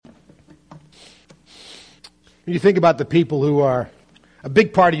When you think about the people who are a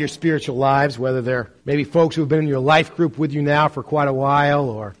big part of your spiritual lives, whether they're maybe folks who have been in your life group with you now for quite a while,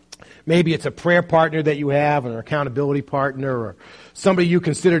 or maybe it's a prayer partner that you have, or an accountability partner, or somebody you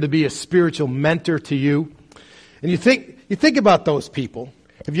consider to be a spiritual mentor to you. And you think about those people.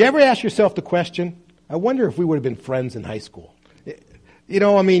 Have you ever asked yourself the question, I wonder if we would have been friends in high school?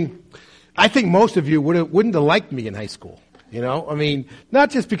 I think most of you wouldn't have liked me in high school. Not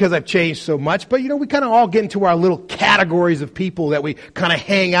just because I've changed so much, but, we kind of all get into our little categories of people that we kind of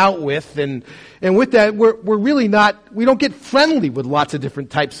hang out with. And with that, we don't get friendly with lots of different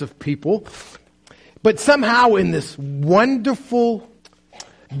types of people. But somehow in this wonderful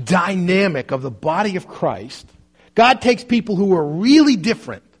dynamic of the body of Christ, God takes people who are really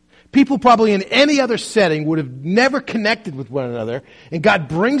different. People probably in any other setting would have never connected with one another. And God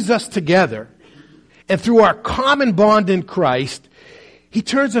brings us together. And through our common bond in Christ, He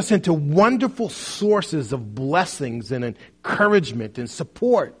turns us into wonderful sources of blessings and encouragement and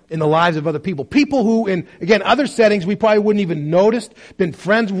support in the lives of other people. People who, in, again, other settings we probably wouldn't even noticed, been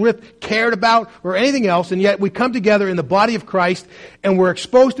friends with, cared about, or anything else. And yet we come together in the body of Christ and we're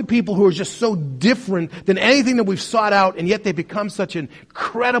exposed to people who are just so different than anything that we've sought out. And yet they become such an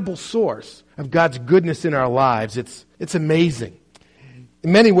incredible source of God's goodness in our lives. It's amazing.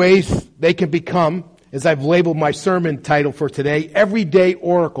 In many ways, they can become, as I've labeled my sermon title for today, everyday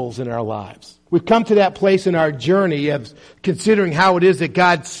oracles in our lives. We've come to that place in our journey of considering how it is that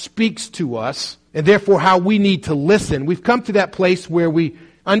God speaks to us, and therefore how we need to listen. We've come to that place where we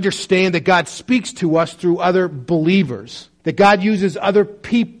understand that God speaks to us through other believers, that God uses other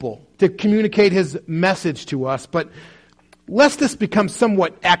people to communicate His message to us. But lest this become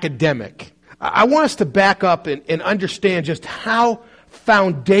somewhat academic, I want us to back up and understand just how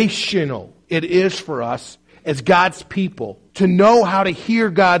foundational it is for us as God's people to know how to hear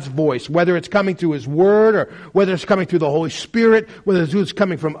God's voice, whether it's coming through His Word or whether it's coming through the Holy Spirit, whether it's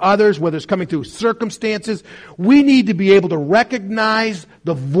coming from others, whether it's coming through circumstances. We need to be able to recognize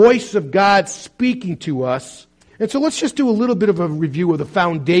the voice of God speaking to us. And so let's just do a little bit of a review of the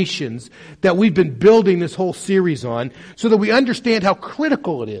foundations that we've been building this whole series on so that we understand how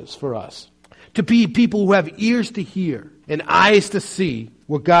critical it is for us to be people who have ears to hear and eyes to see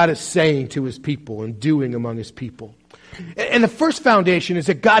what God is saying to His people and doing among His people. And the first foundation is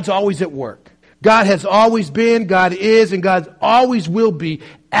that God's always at work. God has always been, God is, and God always will be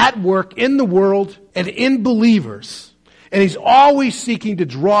at work in the world and in believers. And He's always seeking to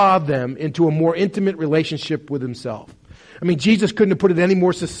draw them into a more intimate relationship with Himself. Jesus couldn't have put it any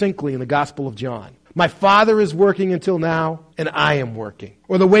more succinctly in the Gospel of John. My Father is working until now, and I am working.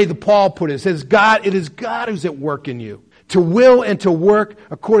 Or the way that Paul put it, says, it is God who's at work in you, to will and to work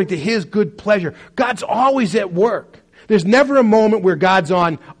according to His good pleasure. God's always at work. There's never a moment where God's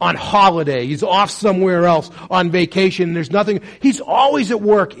on holiday. He's off somewhere else on vacation. There's nothing. He's always at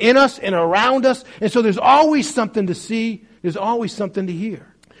work in us and around us. And so there's always something to see. There's always something to hear.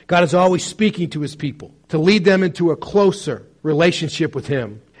 God is always speaking to His people to lead them into a closer relationship with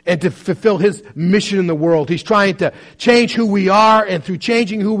Him and to fulfill His mission in the world. He's trying to change who we are, and through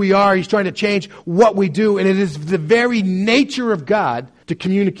changing who we are, He's trying to change what we do. And it is the very nature of God to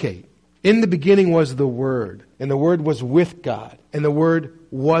communicate. In the beginning was the Word, and the Word was with God, and the Word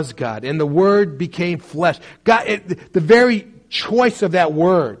was God, and the Word became flesh. The very choice of that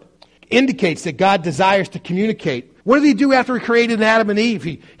word indicates that God desires to communicate. What did He do after He created Adam and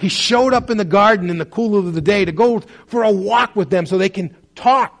Eve? He showed up in the garden in the cool of the day to go for a walk with them so they can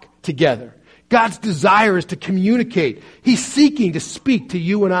talk together. God's desire is to communicate. He's seeking to speak to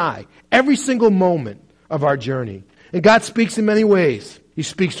you and I every single moment of our journey. And God speaks in many ways. He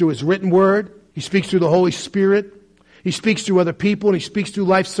speaks through His written word. He speaks through the Holy Spirit. He speaks through other people, and He speaks through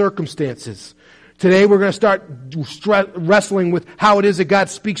life circumstances. Today we're going to start wrestling with how it is that God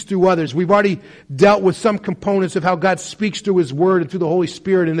speaks through others. We've already dealt with some components of how God speaks through His Word and through the Holy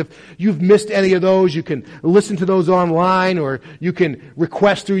Spirit. And if you've missed any of those, you can listen to those online, or you can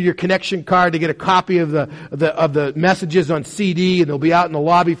request through your connection card to get a copy of the messages on CD, and they'll be out in the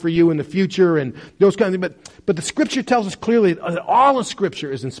lobby for you in the future and those kinds of things. But the Scripture tells us clearly that all of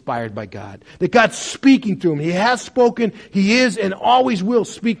Scripture is inspired by God. That God's speaking through Him. He has spoken, He is, and always will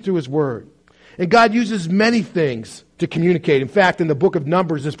speak through His Word. And God uses many things to communicate. In fact, in the book of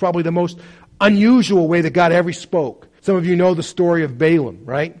Numbers, it's probably the most unusual way that God ever spoke. Some of you know the story of Balaam,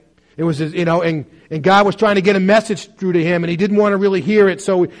 right? It was, and God was trying to get a message through to him, and he didn't want to really hear it,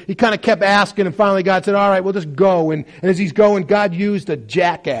 so he kind of kept asking, and finally God said, all right, we'll just go. And as he's going, God used a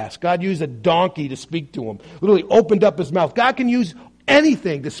jackass. God used a donkey to speak to him. Literally opened up His mouth. God can use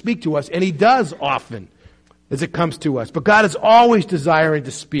anything to speak to us, and He does often as it comes to us. But God is always desiring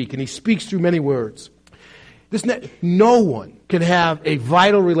to speak, and He speaks through many words. No one can have a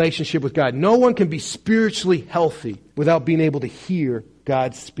vital relationship with God. No one can be spiritually healthy without being able to hear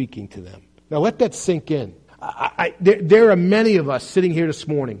God speaking to them. Now let that sink in. There are many of us sitting here this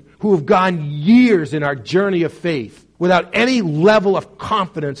morning who have gone years in our journey of faith without any level of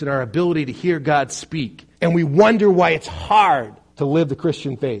confidence in our ability to hear God speak. And we wonder why it's hard to live the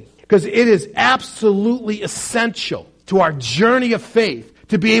Christian faith. Because it is absolutely essential to our journey of faith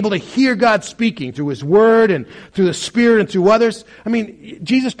to be able to hear God speaking through His Word and through the Spirit and through others. I mean,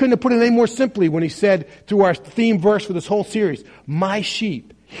 Jesus couldn't have put it any more simply when He said through our theme verse for this whole series, "My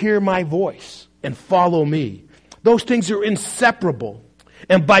sheep hear my voice and follow me." Those things are inseparable.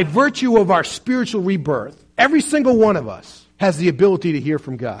 And by virtue of our spiritual rebirth, every single one of us has the ability to hear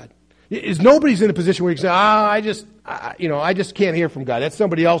from God. Nobody's in a position where you can say, I just can't hear from God. That's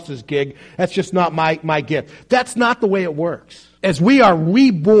somebody else's gig. That's just not my gift. That's not the way it works. As we are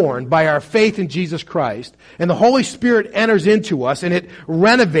reborn by our faith in Jesus Christ, and the Holy Spirit enters into us, and it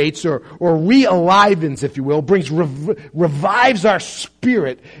renovates or re-alivens, if you will, revives our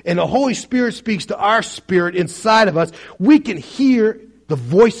spirit, and the Holy Spirit speaks to our spirit inside of us, we can hear the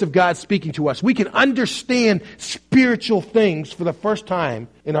voice of God speaking to us. We can understand spiritual things for the first time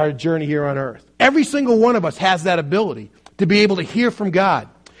in our journey here on earth. Every single one of us has that ability to be able to hear from God.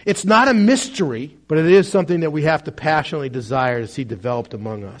 It's not a mystery, but it is something that we have to passionately desire to see developed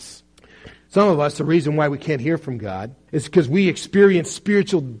among us. Some of us, the reason why we can't hear from God is because we experience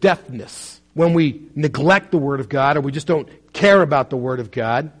spiritual deafness when we neglect the Word of God, or we just don't care about the Word of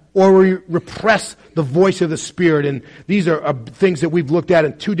God, or we repress the voice of the Spirit. And these are things that we've looked at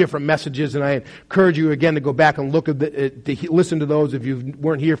in 2 different messages, and I encourage you again to go back and look at to listen to those if you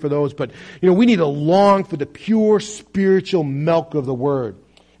weren't here for those. But we need to long for the pure spiritual milk of the Word,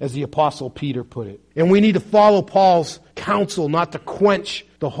 as the Apostle Peter put it. And we need to follow Paul's counsel not to quench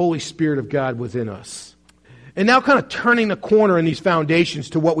the Holy Spirit of God within us. And now kind of turning the corner in these foundations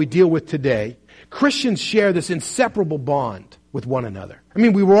to what we deal with today, Christians share this inseparable bond with one another. I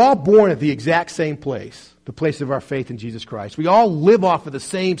mean, we were all born at the exact same place, the place of our faith in Jesus Christ. We all live off of the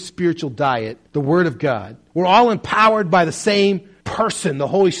same spiritual diet, the Word of God. We're all empowered by the same person, the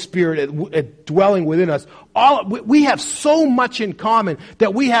Holy Spirit dwelling within us. We have so much in common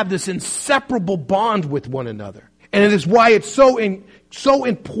that we have this inseparable bond with one another. And it is why it's so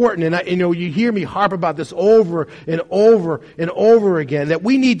important, and you hear me harp about this over and over and over again, that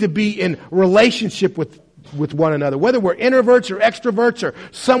we need to be in relationship with one another. Whether we're introverts or extroverts or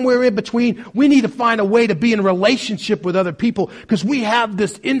somewhere in between, we need to find a way to be in relationship with other people because we have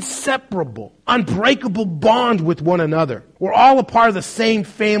this inseparable, unbreakable bond with one another. We're all a part of the same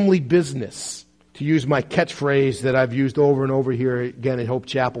family business. To use my catchphrase that I've used over and over here again at Hope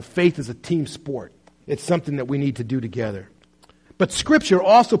Chapel, faith is a team sport. It's something that we need to do together. But Scripture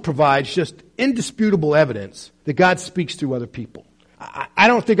also provides just indisputable evidence that God speaks through other people. I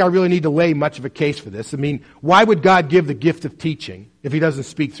don't think I really need to lay much of a case for this. I mean, why would God give the gift of teaching if He doesn't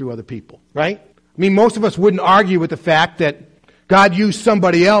speak through other people, right? I mean, most of us wouldn't argue with the fact that God used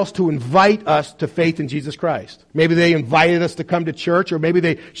somebody else to invite us to faith in Jesus Christ. Maybe they invited us to come to church, or maybe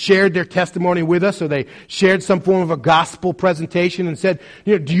they shared their testimony with us, or they shared some form of a gospel presentation and said,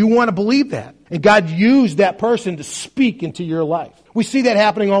 do you want to believe that? And God used that person to speak into your life. We see that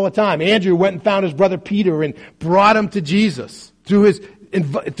happening all the time. Andrew went and found his brother Peter and brought him to Jesus. Through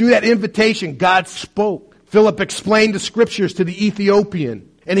that invitation, God spoke. Philip explained the Scriptures to the Ethiopian,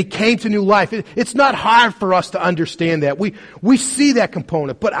 and he came to new life. It's not hard for us to understand that. We see that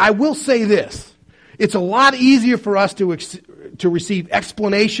component. But I will say this. It's a lot easier for us to receive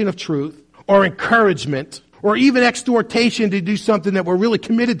explanation of truth or encouragement or even exhortation to do something that we're really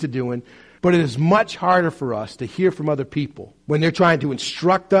committed to doing. But it is much harder for us to hear from other people when they're trying to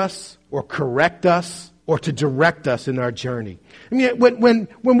instruct us or correct us or to direct us in our journey. I mean, when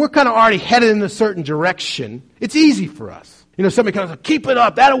we're kind of already headed in a certain direction, it's easy for us. Somebody comes like, keep it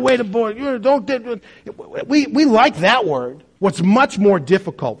up, that'll way the boy. We like that word. What's much more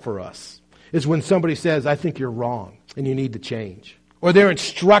difficult for us is when somebody says, I think you're wrong and you need to change. Or they're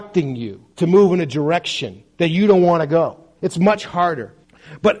instructing you to move in a direction that you don't want to go. It's much harder.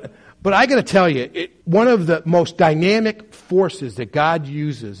 But I got to tell you, one of the most dynamic forces that God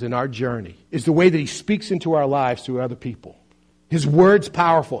uses in our journey is the way that He speaks into our lives through other people. His Word's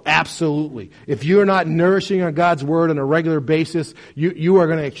powerful, absolutely. If you're not nourishing on God's Word on a regular basis, you are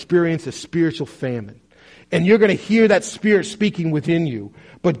going to experience a spiritual famine. And you're going to hear that Spirit speaking within you.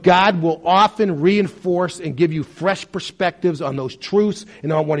 But God will often reinforce and give you fresh perspectives on those truths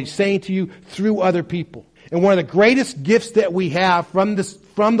and on what He's saying to you through other people. And one of the greatest gifts that we have from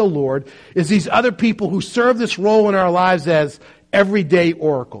the Lord is these other people who serve this role in our lives as everyday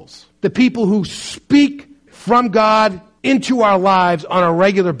oracles. The people who speak from God into our lives on a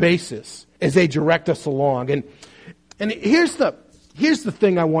regular basis as they direct us along. And here's the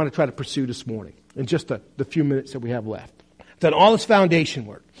thing I want to try to pursue this morning in just the few minutes that we have left. That all this foundation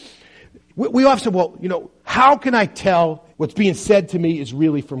work. We often say, well, how can I tell what's being said to me is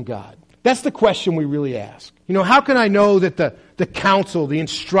really from God? That's the question we really ask. How can I know that the counsel, the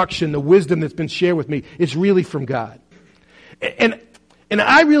instruction, the wisdom that's been shared with me is really from God? And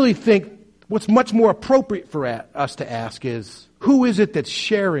I really think what's much more appropriate for us to ask is, who is it that's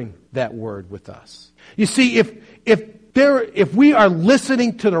sharing that word with us? You see, if we are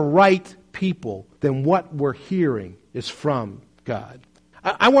listening to the right people, then what we're hearing is from God.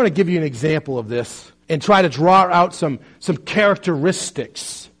 I want to give you an example of this and try to draw out some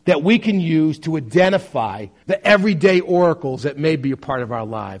characteristics that we can use to identify the everyday oracles that may be a part of our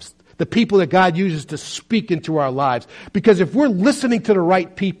lives, the people that God uses to speak into our lives. Because if we're listening to the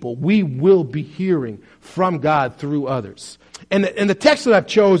right people, we will be hearing from God through others. And the text that I've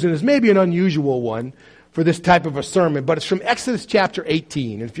chosen is maybe an unusual one for this type of a sermon, but it's from Exodus chapter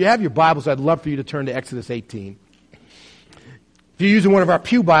 18. And if you have your Bibles, I'd love for you to turn to Exodus 18. If you're using one of our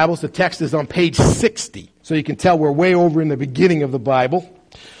pew Bibles, the text is on page 60. So you can tell we're way over in the beginning of the Bible.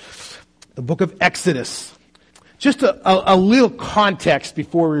 The book of Exodus. Just a little context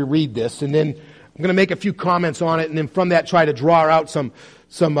before we read this, and then I'm going to make a few comments on it, and then from that try to draw out some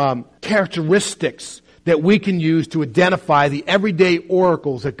characteristics that we can use to identify the everyday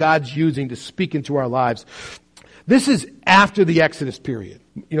oracles that God's using to speak into our lives. This is after the Exodus period.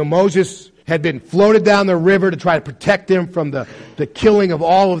 Moses had been floated down the river to try to protect them from the killing of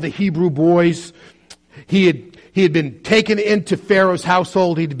all of the Hebrew boys. He had been taken into Pharaoh's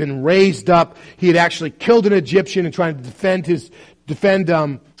household. He'd been raised up. He had actually killed an Egyptian and trying to defend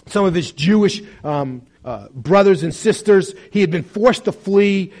some of his Jewish brothers and sisters. He had been forced to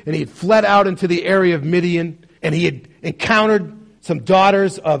flee, and he had fled out into the area of Midian, and he had encountered some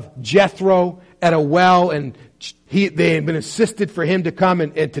daughters of Jethro at a well, and they had been insisted for him to come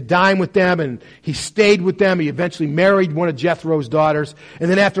and to dine with them, and he stayed with them. He eventually married one of Jethro's daughters, and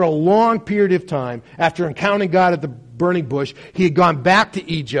then after a long period of time, after encountering God at the burning bush, he had gone back to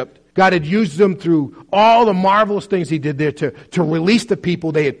Egypt. God had used them through all the marvelous things he did there to release the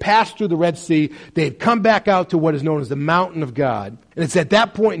people. They had passed through the Red Sea. They had come back out to what is known as the mountain of God. And it's at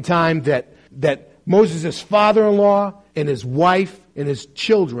that point in time that Moses' father-in-law and his wife and his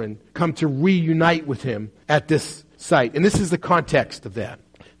children come to reunite with him at this site. And this is the context of that.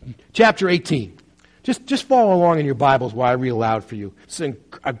 Chapter 18. Just follow along in your Bibles while I read aloud for you. It's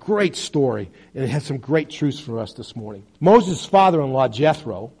a great story, and it has some great truths for us this morning. Moses' father-in-law,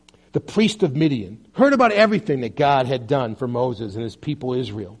 Jethro, the priest of Midian, heard about everything that God had done for Moses and his people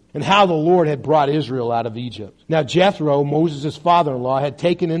Israel, and how the Lord had brought Israel out of Egypt. Now Jethro, Moses' father-in-law, had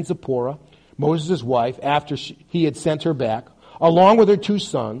taken in Zipporah, Moses' wife, after he had sent her back, along with her 2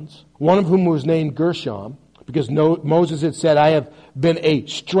 sons, one of whom was named Gershom, because Moses had said, I have been a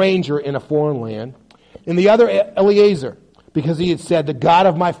stranger in a foreign land, and the other Eleazar, because he had said, the God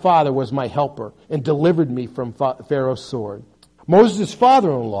of my father was my helper and delivered me from Pharaoh's sword. Moses'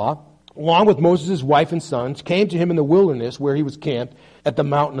 father-in-law, along with Moses' wife and sons, came to him in the wilderness where he was camped at the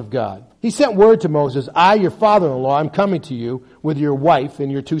mountain of God. He sent word to Moses, I, your father-in-law, am coming to you with your wife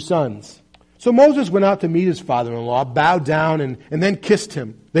and your 2 sons. So Moses went out to meet his father-in-law, bowed down, and then kissed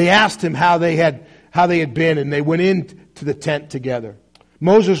him. They asked him how they had been, and they went into the tent together.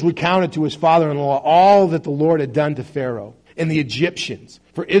 Moses recounted to his father-in-law all that the Lord had done to Pharaoh and the Egyptians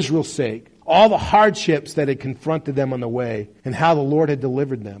for Israel's sake, all the hardships that had confronted them on the way, and how the Lord had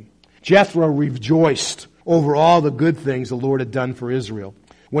delivered them. Jethro rejoiced over all the good things the Lord had done for Israel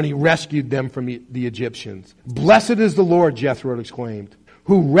when he rescued them from the Egyptians. Blessed is the Lord, Jethro exclaimed,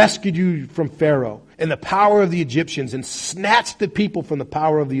 who rescued you from Pharaoh and the power of the Egyptians and snatched the people from the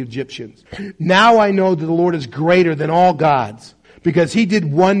power of the Egyptians. Now I know that the Lord is greater than all gods, because he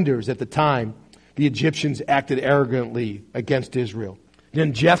did wonders at the time the Egyptians acted arrogantly against Israel.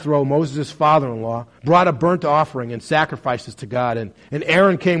 Then Jethro, Moses' father-in-law, brought a burnt offering and sacrifices to God. And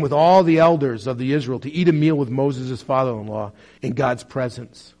Aaron came with all the elders of the Israel to eat a meal with Moses' father-in-law in God's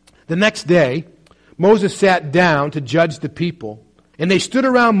presence. The next day, Moses sat down to judge the people, and they stood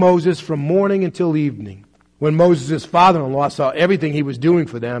around Moses from morning until evening. When Moses' father-in-law saw everything he was doing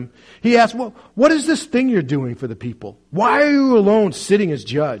for them, he asked, well, what is this thing you're doing for the people? Why are you alone sitting as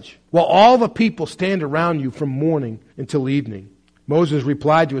judge, while all the people stand around you from morning until evening? Moses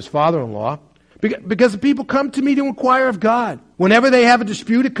replied to his father-in-law, because the people come to me to inquire of God. Whenever they have a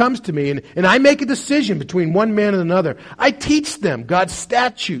dispute, it comes to me, and I make a decision between one man and another. I teach them God's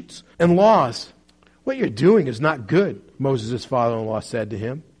statutes and laws. What you're doing is not good. Moses' father-in-law said to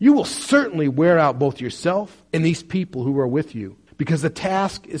him. You will certainly wear out both yourself and these people who are with you, because the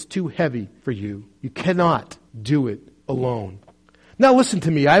task is too heavy for you. You cannot do it alone. Now listen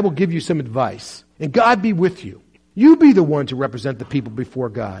to me. I will give you some advice, and God be with you. You be the one to represent the people before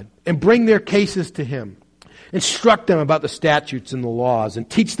God and bring their cases to him. Instruct them about the statutes and the laws and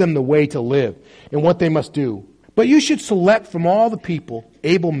teach them the way to live and what they must do. But you should select from all the people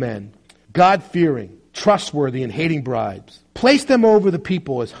able men, God-fearing, trustworthy, and hating bribes. Place them over the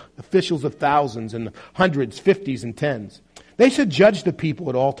people as officials of thousands and hundreds, fifties, and tens. They should judge the people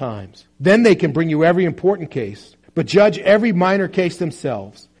at all times. Then they can bring you every important case, but judge every minor case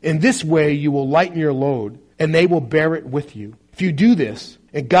themselves. In this way you will lighten your load, and they will bear it with you. If you do this,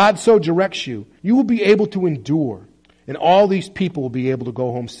 and God so directs you, you will be able to endure, and all these people will be able to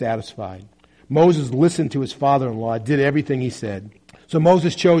go home satisfied. Moses listened to his father-in-law, did everything he said. So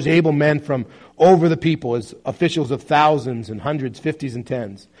Moses chose able men from over the people as officials of thousands and hundreds, fifties, and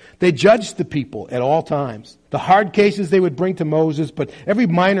tens. They judged the people at all times. The hard cases they would bring to Moses, but every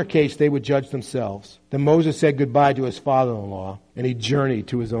minor case they would judge themselves. Then Moses said goodbye to his father-in-law, and he journeyed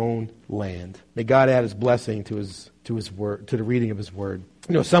to his own land. May God add his blessing to his word, to the reading of his word.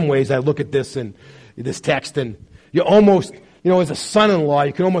 You know, some ways I look at this and this text, and you almost, as a son-in-law,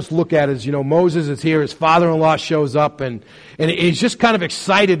 you can almost look at it as, Moses is here, his father-in-law shows up, and he's just kind of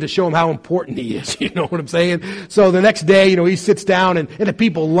excited to show him how important he is. You know what I'm saying? So the next day, he sits down, and the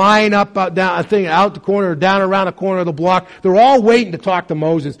people line up out the corner, down around the corner of the block. They're all waiting to talk to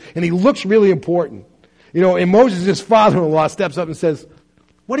Moses, and he looks really important. And Moses, his father-in-law, steps up and says,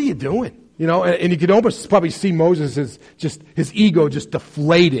 "What are you doing?" And you could almost probably see Moses as just his ego just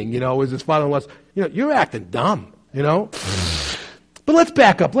deflating, as his father-in-law's, "You're acting dumb, But let's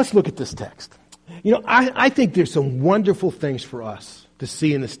back up. Let's look at this text. I think there's some wonderful things for us to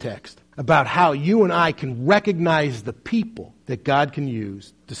see in this text about how you and I can recognize the people that God can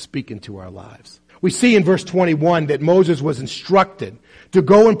use to speak into our lives. We see in verse 21 that Moses was instructed to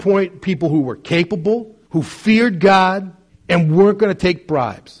go and point people who were capable, who feared God, and weren't going to take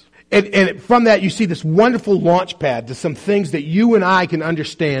bribes. And from that, you see this wonderful launch pad to some things that you and I can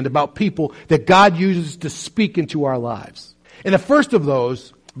understand about people that God uses to speak into our lives. And the first of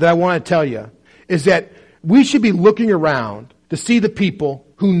those that I want to tell you is that we should be looking around to see the people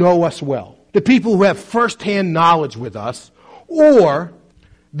who know us well, the people who have firsthand knowledge with us, or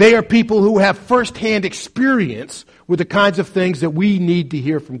they are people who have firsthand experience with the kinds of things that we need to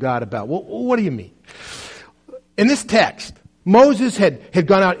hear from God about. Well, what do you mean? In this text, Moses had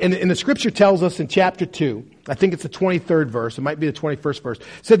gone out, and the scripture tells us in chapter 2, I think it's the 23rd verse, it might be the 21st verse,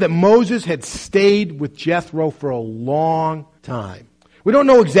 said that Moses had stayed with Jethro for a long time. We don't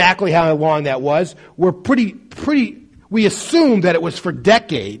know exactly how long that was. We assume that it was for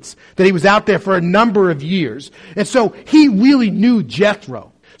decades, that he was out there for a number of years. And so he really knew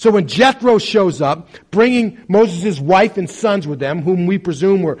Jethro. So when Jethro shows up, bringing Moses' wife and sons with them, whom we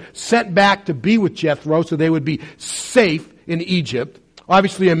presume were sent back to be with Jethro so they would be safe in Egypt.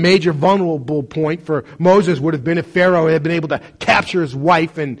 Obviously, a major vulnerable point for Moses would have been if Pharaoh had been able to capture his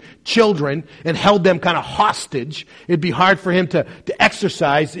wife and children and held them kind of hostage. It'd be hard for him to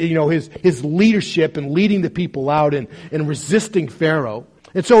exercise, his leadership and leading the people out and resisting Pharaoh.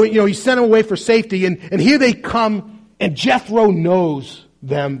 And so, he sent them away for safety. And here they come, and Jethro knows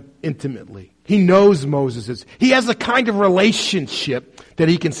them intimately. He knows Moses. He has a kind of relationship that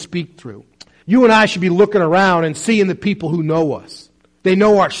he can speak through. You and I should be looking around and seeing the people who know us. They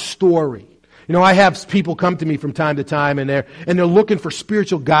know our story. I have people come to me from time to time, and they're looking for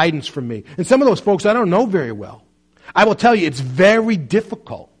spiritual guidance from me. And some of those folks I don't know very well. I will tell you, it's very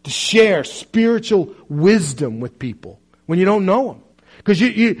difficult to share spiritual wisdom with people when you don't know them. Because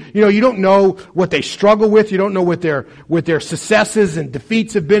you don't know what they struggle with. You don't know what their successes and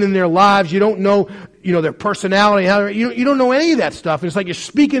defeats have been in their lives. You don't know, their personality. You don't know any of that stuff. And it's like you're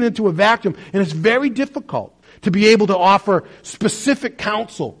speaking into a vacuum, and it's very difficult to be able to offer specific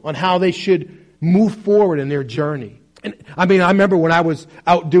counsel on how they should move forward in their journey. And I remember when I was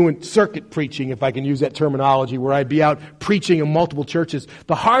out doing circuit preaching, if I can use that terminology, where I'd be out preaching in multiple churches.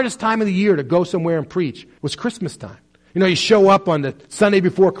 The hardest time of the year to go somewhere and preach was Christmas time. You show up on the Sunday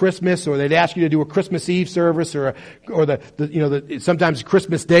before Christmas, or they'd ask you to do a Christmas Eve service, or sometimes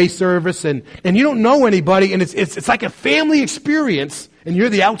Christmas Day service, and you don't know anybody, and it's like a family experience, and you're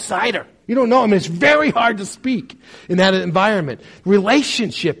the outsider. You don't know. It's very hard to speak in that environment.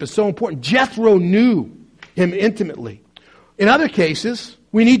 Relationship is so important. Jethro knew him intimately. In other cases,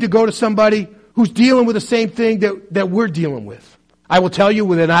 we need to go to somebody who's dealing with the same thing that we're dealing with. I will tell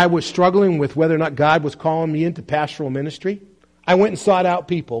you that I was struggling with whether or not God was calling me into pastoral ministry. I went and sought out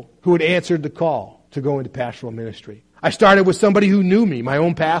people who had answered the call to go into pastoral ministry. I started with somebody who knew me, my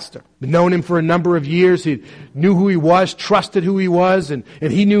own pastor. I'd known him for a number of years. He knew who he was, trusted who he was, and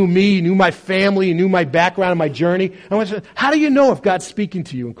he knew me, he knew my family, he knew my background and my journey. I went, how do you know if God's speaking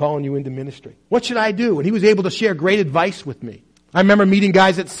to you and calling you into ministry? What should I do? And he was able to share great advice with me. I remember meeting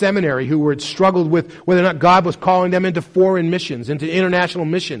guys at seminary who had struggled with whether or not God was calling them into foreign missions, into international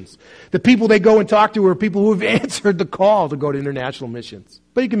missions. The people they go and talk to are people who have answered the call to go to international missions.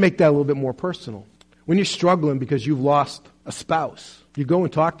 But you can make that a little bit more personal. When you're struggling because you've lost a spouse, you go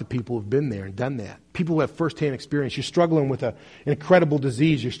and talk to people who've been there and done that. People who have firsthand experience. You're struggling with an incredible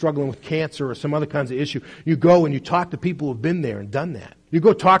disease. You're struggling with cancer or some other kinds of issue. You go and you talk to people who've been there and done that. You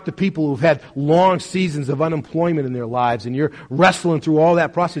go talk to people who've had long seasons of unemployment in their lives and you're wrestling through all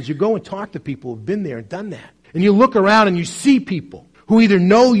that process. You go and talk to people who've been there and done that. And you look around and you see people who either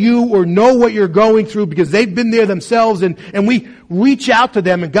know you or know what you're going through because they've been there themselves, and we reach out to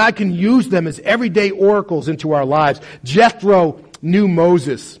them and God can use them as everyday oracles into our lives. Jethro knew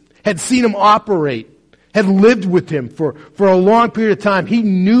Moses, had seen him operate, had lived with him for a long period of time. He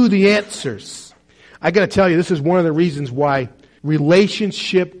knew the answers. I got to tell you, this is one of the reasons why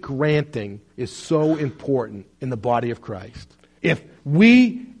relationship granting is so important in the body of Christ. If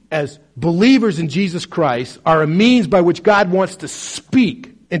we as believers in Jesus Christ are a means by which God wants to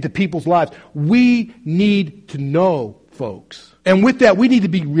speak into people's lives, we need to know folks. And with that, we need to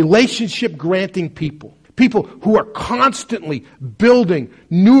be relationship granting people. People who are constantly building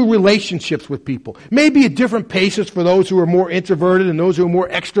new relationships with people. Maybe at different paces for those who are more introverted and those who are more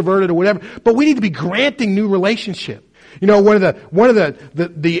extroverted or whatever, but we need to be granting new relationships. You know, one of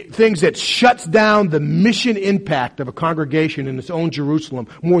the things that shuts down the mission impact of a congregation in its own Jerusalem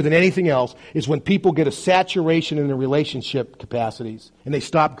more than anything else is when people get a saturation in their relationship capacities and they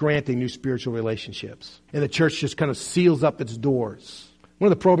stop granting new spiritual relationships. And the church just kind of seals up its doors. One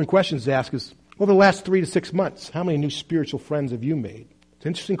of the probing questions to ask is, over the last 3 to 6 months, how many new spiritual friends have you made? It's an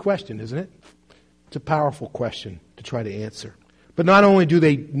interesting question, isn't it? It's a powerful question to try to answer. But not only do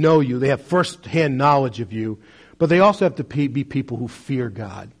they know you, they have first-hand knowledge of you, but they also have to be people who fear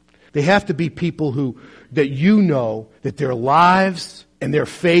God. They have to be people that you know that their lives and their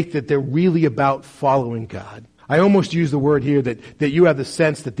faith, that they're really about following God. I almost use the word here that you have the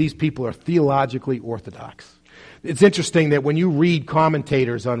sense that these people are theologically orthodox. It's interesting that when you read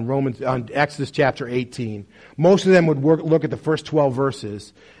commentators on Exodus chapter 18, most of them would look at the first 12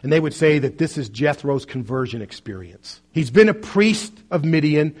 verses, and they would say that this is Jethro's conversion experience. He's been a priest of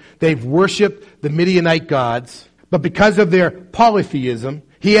Midian. They've worshipped the Midianite gods. But because of their polytheism,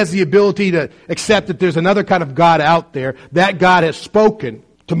 he has the ability to accept that there's another kind of God out there. That God has spoken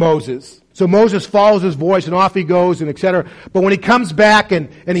to Moses. So Moses follows his voice and off he goes and etc. But when he comes back and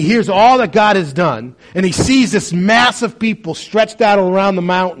he hears all that God has done, and he sees this mass of people stretched out around the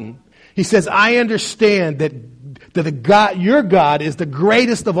mountain, he says, I understand that your God is the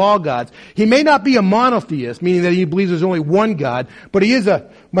greatest of all gods. He may not be a monotheist, meaning that he believes there's only one God, but he is a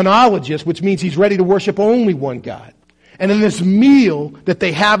monologist, which means he's ready to worship only one God. And in this meal that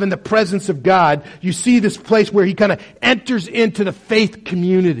they have in the presence of God, you see this place where he kind of enters into the faith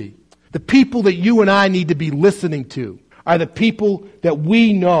community. The people that you and I need to be listening to are the people that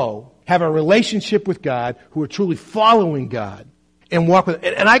we know have a relationship with God, who are truly following God and walk with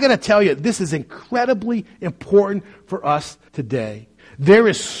it. And I got to tell you, this is incredibly important for us today. There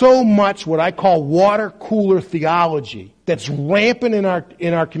is so much what I call water cooler theology that's rampant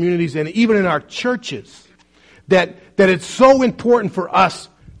in our communities and even in our churches, that it's so important for us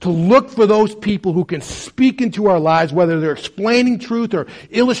to look for those people who can speak into our lives, whether they're explaining truth or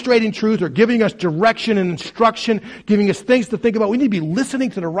illustrating truth or giving us direction and instruction, giving us things to think about. We need to be listening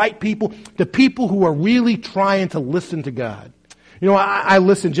to the right people, the people who are really trying to listen to God. You know, I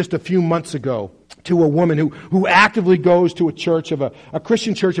listened just a few months ago to a woman who actively goes to a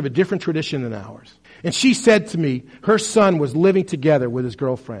Christian church of a different tradition than ours. And she said to me, her son was living together with his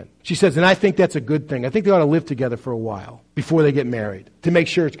girlfriend. She says, and I think that's a good thing. I think they ought to live together for a while before they get married to make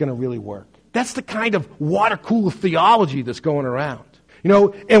sure it's going to really work. That's the kind of water cooler theology that's going around. You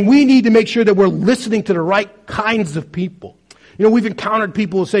know, and we need to make sure that we're listening to the right kinds of people. You know, we've encountered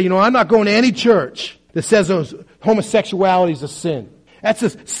people who say, you know, I'm not going to any church that says homosexuality is a sin. That's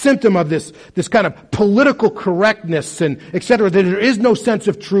a symptom of this kind of political correctness and et cetera, that there is no sense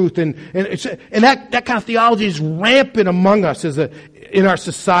of truth. And that kind of theology is rampant among us in our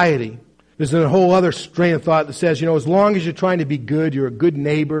society. There's a whole other strain of thought that says, you know, as long as you're trying to be good, you're a good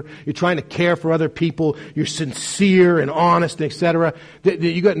neighbor, you're trying to care for other people, you're sincere and honest, et cetera,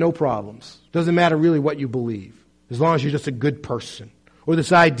 you got no problems. Doesn't matter really what you believe, as long as you're just a good person. Or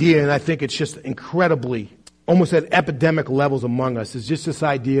this idea, and I think it's just incredibly, almost at epidemic levels among us, is just this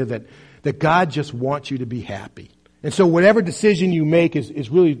idea that God just wants you to be happy. And so whatever decision you make is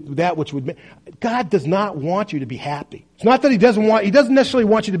really that which would make. God does not want you to be happy. It's not that he doesn't necessarily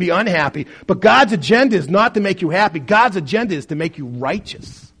want you to be unhappy, but God's agenda is not to make you happy. God's agenda is to make you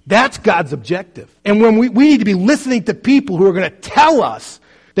righteous. That's God's objective. And when we need to be listening to people who are going to tell us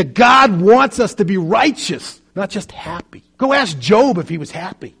that God wants us to be righteous, not just happy. Go ask Job if he was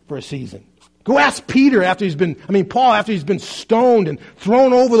happy for a season. Go ask Peter Paul after he's been stoned and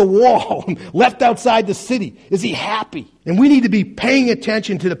thrown over the wall and left outside the city. Is he happy? And we need to be paying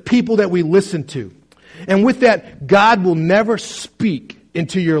attention to the people that we listen to. And with that, God will never speak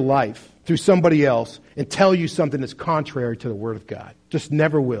into your life through somebody else and tell you something that's contrary to the Word of God. Just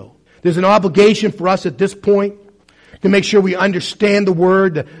never will. There's an obligation for us at this point to make sure we understand the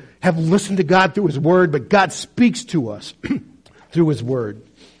Word, to have listened to God through His Word, but God speaks to us through His Word.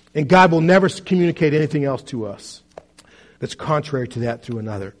 And God will never communicate anything else to us that's contrary to that through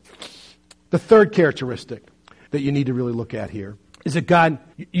another. The third characteristic that you need to really look at here is that God,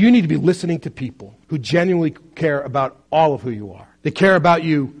 you need to be listening to people who genuinely care about all of who you are. They care about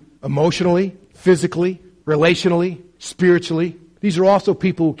you emotionally, physically, relationally, spiritually. These are also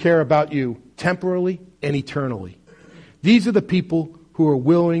people who care about you temporally and eternally. These are the people who are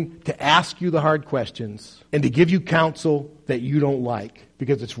willing to ask you the hard questions and to give you counsel that you don't like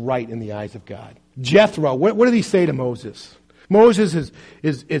because it's right in the eyes of God. Jethro, what did he say to Moses? Moses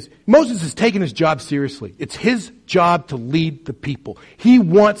is taking his job seriously. It's his job to lead the people. He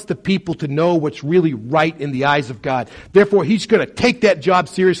wants the people to know what's really right in the eyes of God. Therefore, he's going to take that job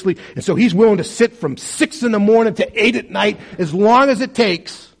seriously. And so he's willing to sit from 6 in the morning to 8 at night as long as it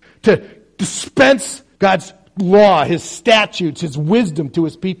takes to dispense God's law, His statutes, His wisdom to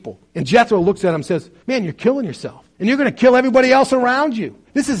His people. And Jethro looks at him and says, man, you're killing yourself. And you're going to kill everybody else around you.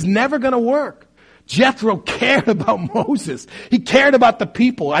 This is never going to work. Jethro cared about Moses. He cared about the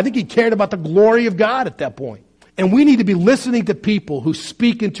people. I think he cared about the glory of God at that point. And we need to be listening to people who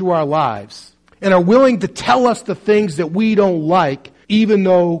speak into our lives and are willing to tell us the things that we don't like, even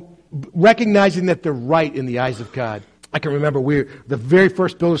though recognizing that they're right in the eyes of God. I can remember the very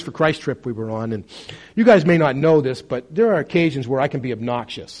first Builders for Christ trip we were on, and you guys may not know this, but there are occasions where I can be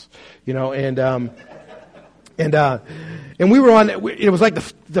obnoxious, and we were on, it was like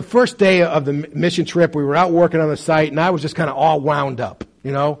the first day of the mission trip. We were out working on the site, and I was just kind of all wound up,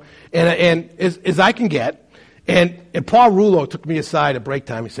 and as I can get. And Paul Rulo took me aside at break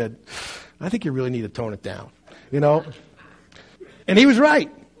time. He said, I think you really need to tone it down, And he was right.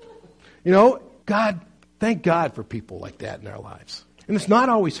 Thank God for people like that in our lives. And it's not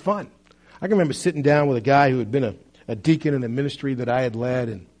always fun. I can remember sitting down with a guy who had been a deacon in the ministry that I had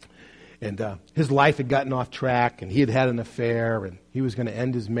led, and his life had gotten off track, and he had had an affair, and he was going to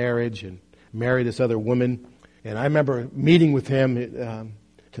end his marriage and marry this other woman. And I remember meeting with him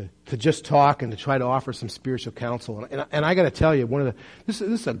to just talk and to try to offer some spiritual counsel. And I got to tell you, this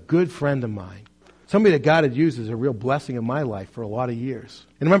is a good friend of mine. Somebody that God had used as a real blessing in my life for a lot of years.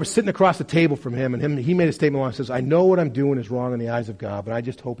 And I remember sitting across the table from him, and he made a statement along and says, I know what I'm doing is wrong in the eyes of God, but I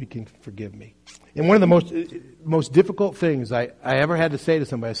just hope He can forgive me. And one of the most difficult things I ever had to say to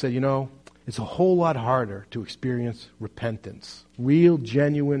somebody, I said, it's a whole lot harder to experience repentance. Real,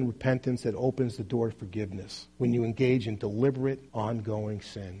 genuine repentance that opens the door to forgiveness when you engage in deliberate, ongoing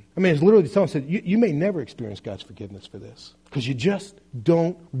sin. I mean, it's literally someone said, you may never experience God's forgiveness for this because you just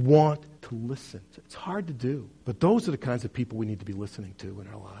don't want to listen. It's hard to do. But those are the kinds of people we need to be listening to in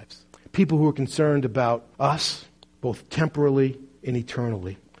our lives. People who are concerned about us, both temporally and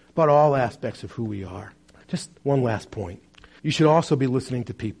eternally, about all aspects of who we are. Just one last point. You should also be listening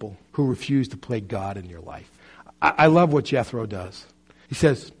to people who refuse to play God in your life. I love what Jethro does. He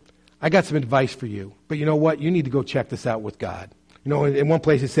says, I got some advice for you, but you know what? You need to go check this out with God. In one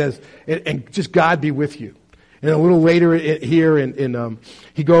place it says, and just God be with you. And a little later here,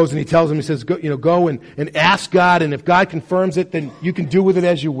 he goes and he tells him, he says, go and ask God, and if God confirms it, then you can do with it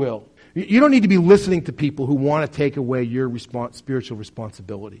as you will. You don't need to be listening to people who want to take away your spiritual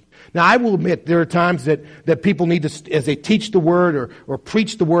responsibility. Now, I will admit there are times that people need to, as they teach the Word or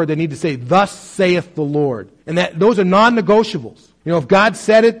preach the Word, they need to say, thus saith the Lord. And those are non-negotiables. If God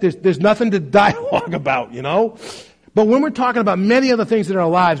said it, there's nothing to dialogue about, But when we're talking about many other things in our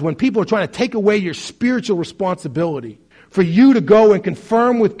lives, when people are trying to take away your spiritual responsibility, for you to go and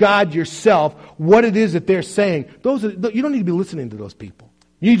confirm with God yourself what it is that they're saying, you don't need to be listening to those people.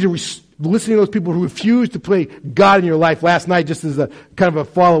 You need to listen to those people who refuse to play God in your life. Last night, just as a kind of a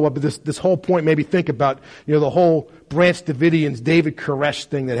follow-up of this whole point, maybe think about the whole Branch Davidians, David Koresh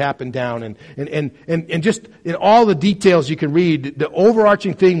thing that happened down, and just in all the details you can read. The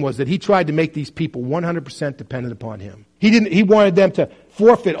overarching thing was that he tried to make these people 100% dependent upon him. He wanted them to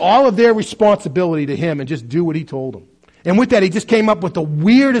forfeit all of their responsibility to him and just do what he told them. And with that, he just came up with the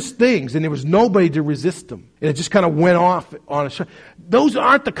weirdest things, and there was nobody to resist them. And it just kind of went off on a show. Those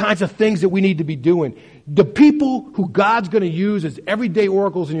aren't the kinds of things that we need to be doing. The people who God's going to use as everyday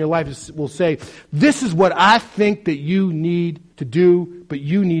oracles in your life will say, this is what I think that you need to do, but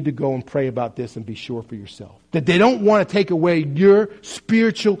you need to go and pray about this and be sure for yourself. That they don't want to take away your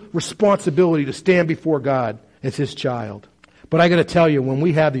spiritual responsibility to stand before God as his child. But I got to tell you, when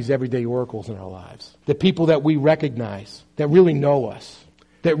we have these everyday oracles in our lives, the people that we recognize, that really know us,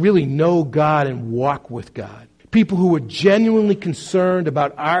 that really know God and walk with God, people who are genuinely concerned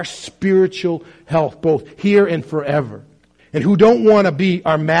about our spiritual health, both here and forever, and who don't want to be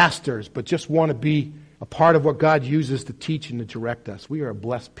our masters, but just want to be a part of what God uses to teach and to direct us. We are a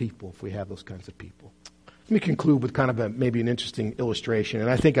blessed people if we have those kinds of people. Let me conclude with kind of maybe an interesting illustration, and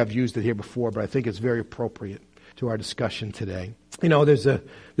I think I've used it here before, but I think it's very appropriate to our discussion today. You know, there's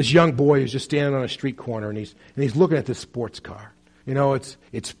this young boy who's just standing on a street corner, and he's looking at this sports car. You know,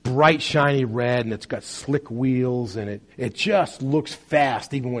 it's bright, shiny red, and it's got slick wheels, and it just looks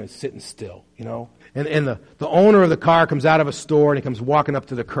fast even when it's sitting still, you know. And the owner of the car comes out of a store, and he comes walking up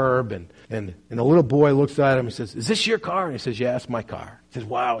to the curb, and the little boy looks at him and says, "Is this your car?" And he says, "Yeah, it's my car." He says,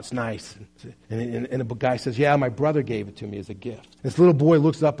 "Wow, it's nice." And the guy says, "Yeah, my brother gave it to me as a gift." This little boy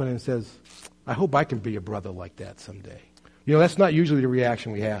looks up and says, "I hope I can be a brother like that someday." You know, that's not usually the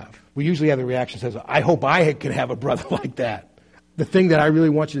reaction we have. We usually have the reaction that says, "I hope I can have a brother like that." The thing that I really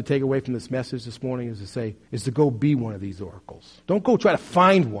want you to take away from this message this morning is to go be one of these oracles. Don't go try to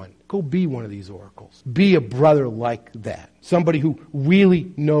find one. Go be one of these oracles. Be a brother like that. Somebody who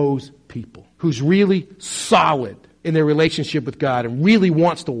really knows people, who's really solid in their relationship with God and really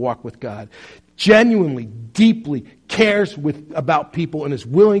wants to walk with God. Genuinely, deeply cares about people and is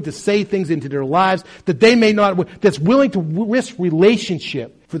willing to say things into their lives that they may not, that's willing to risk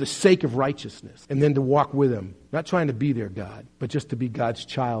relationship for the sake of righteousness, and then to walk with them, not trying to be their God, but just to be God's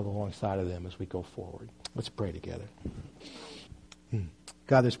child alongside of them as we go forward. Let's pray together.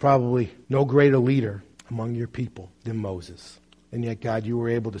 God, there's probably no greater leader among your people than Moses. And yet, God, you were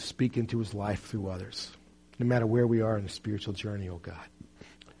able to speak into his life through others, no matter where we are in the spiritual journey, oh God.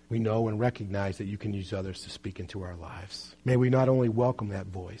 We know and recognize that you can use others to speak into our lives. May we not only welcome that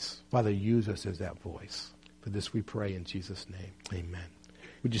voice, Father, use us as that voice. For this we pray in Jesus' name. Amen.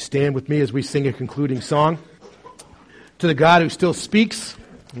 Would you stand with me as we sing a concluding song? To the God who still speaks,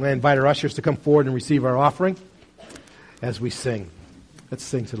 I'm going to invite our ushers to come forward and receive our offering as we sing. Let's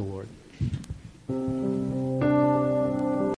sing to the Lord.